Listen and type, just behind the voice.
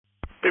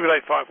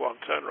BB851,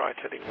 turn right,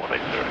 heading 180.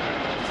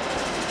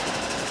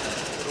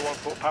 Order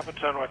 14 Papa,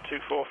 turn right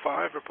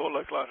 245, report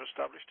localizer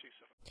established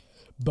 27.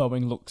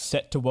 Boeing looks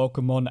set to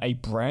welcome on a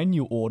brand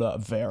new order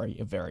very,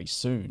 very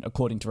soon,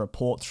 according to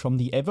reports from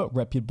the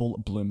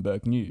ever-reputable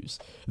Bloomberg News.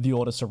 The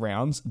order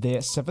surrounds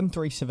their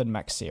 737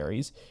 MAX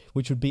series,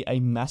 which would be a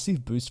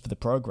massive boost for the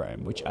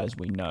program, which, as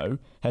we know,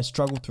 has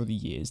struggled through the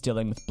years,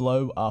 dealing with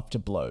blow after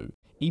blow.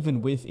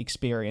 Even with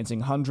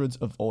experiencing hundreds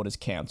of orders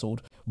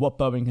cancelled, what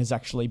Boeing has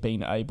actually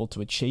been able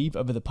to achieve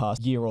over the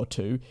past year or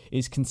two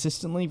is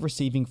consistently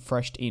receiving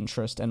fresh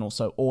interest and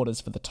also orders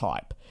for the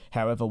type.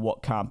 However,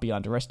 what can't be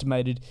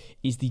underestimated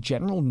is the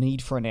general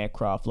need for an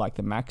aircraft like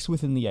the MAX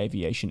within the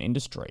aviation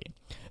industry.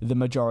 The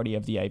majority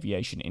of the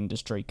aviation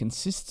industry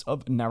consists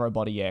of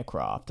narrow-body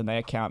aircraft, and they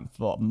account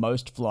for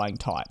most flying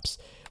types,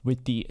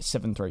 with the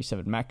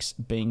 737 MAX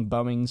being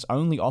Boeing's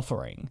only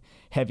offering.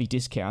 Heavy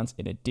discounts,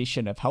 in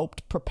addition, have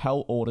helped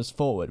propel orders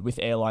forward, with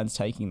airlines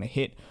taking the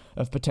hit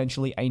of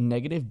potentially a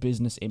negative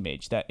business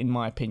image that, in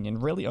my opinion,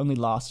 really only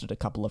lasted a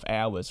couple of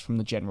hours from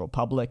the general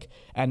public,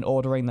 and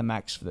ordering the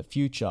MAX for the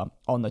future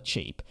on the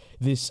cheap.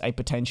 This a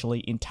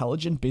potentially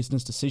intelligent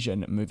business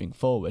decision moving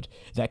forward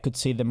that could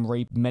see them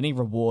reap many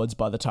rewards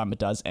by the time it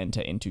does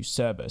enter into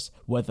service,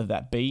 whether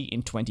that be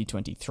in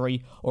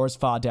 2023 or as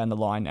far down the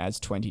line as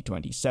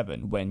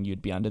 2027, when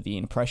you'd be under the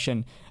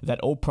impression that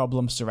all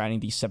problems surrounding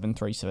the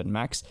 737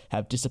 MAX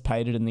have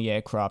dissipated and the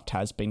aircraft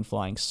has been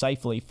flying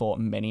safely for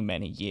many,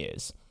 many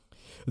years.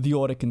 The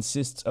order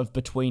consists of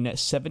between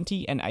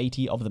 70 and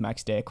 80 of the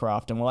MAX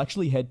aircraft and will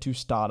actually head to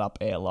startup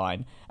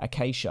airline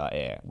Acacia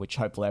Air, which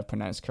hopefully I've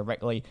pronounced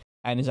correctly,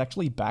 and is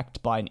actually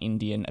backed by an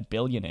Indian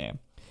billionaire.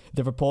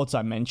 The reports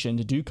I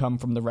mentioned do come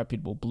from the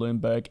reputable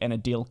Bloomberg, and a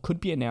deal could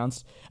be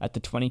announced at the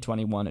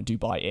 2021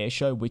 Dubai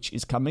Airshow, which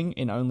is coming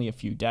in only a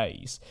few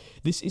days.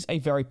 This is a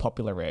very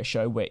popular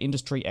airshow where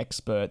industry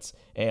experts,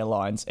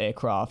 airlines,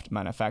 aircraft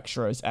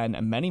manufacturers,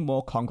 and many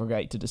more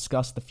congregate to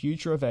discuss the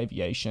future of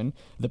aviation,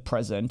 the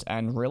present,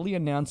 and really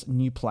announce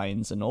new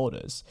planes and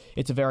orders.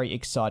 It's a very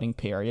exciting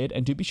period,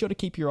 and do be sure to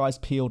keep your eyes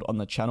peeled on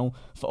the channel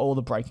for all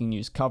the breaking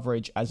news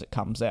coverage as it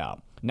comes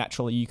out.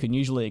 Naturally, you can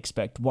usually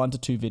expect 1 to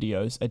 2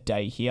 videos a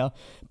day here,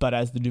 but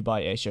as the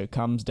Dubai Airshow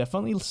comes,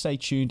 definitely stay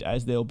tuned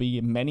as there'll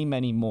be many,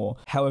 many more.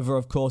 However,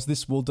 of course,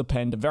 this will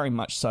depend very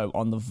much so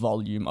on the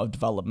volume of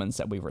developments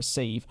that we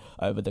receive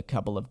over the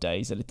couple of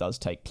days that it does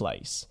take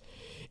place.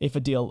 If a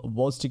deal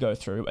was to go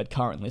through at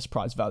current list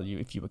price value,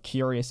 if you were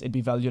curious, it'd be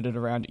valued at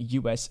around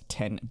US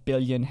 10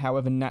 billion.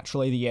 However,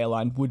 naturally, the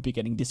airline would be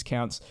getting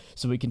discounts,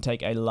 so we can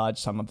take a large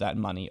sum of that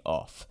money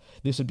off.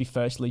 This would be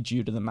firstly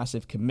due to the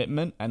massive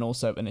commitment, and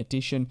also in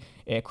addition,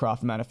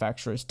 aircraft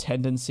manufacturers'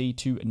 tendency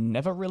to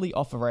never really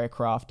offer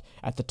aircraft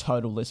at the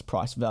total list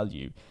price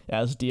value,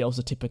 as deals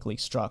are typically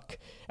struck.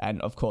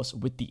 And of course,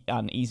 with the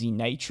uneasy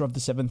nature of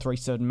the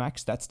 737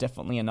 MAX, that's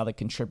definitely another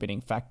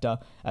contributing factor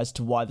as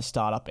to why the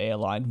startup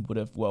airline would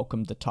have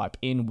welcomed the type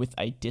in with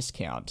a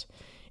discount.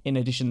 In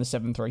addition, the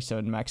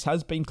 737 MAX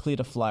has been cleared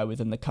to fly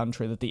within the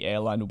country that the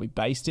airline will be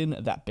based in,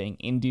 that being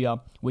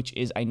India, which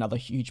is another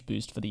huge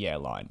boost for the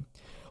airline.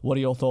 What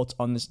are your thoughts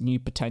on this new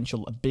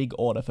potential big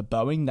order for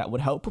Boeing that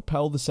would help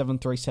propel the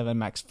 737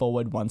 MAX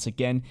forward once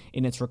again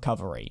in its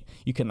recovery?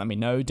 You can let me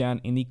know down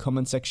in the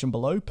comment section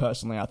below.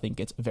 Personally, I think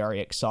it's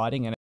very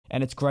exciting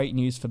and it's great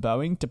news for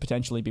Boeing to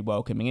potentially be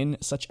welcoming in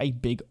such a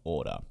big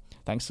order.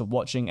 Thanks for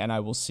watching, and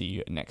I will see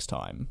you next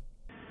time.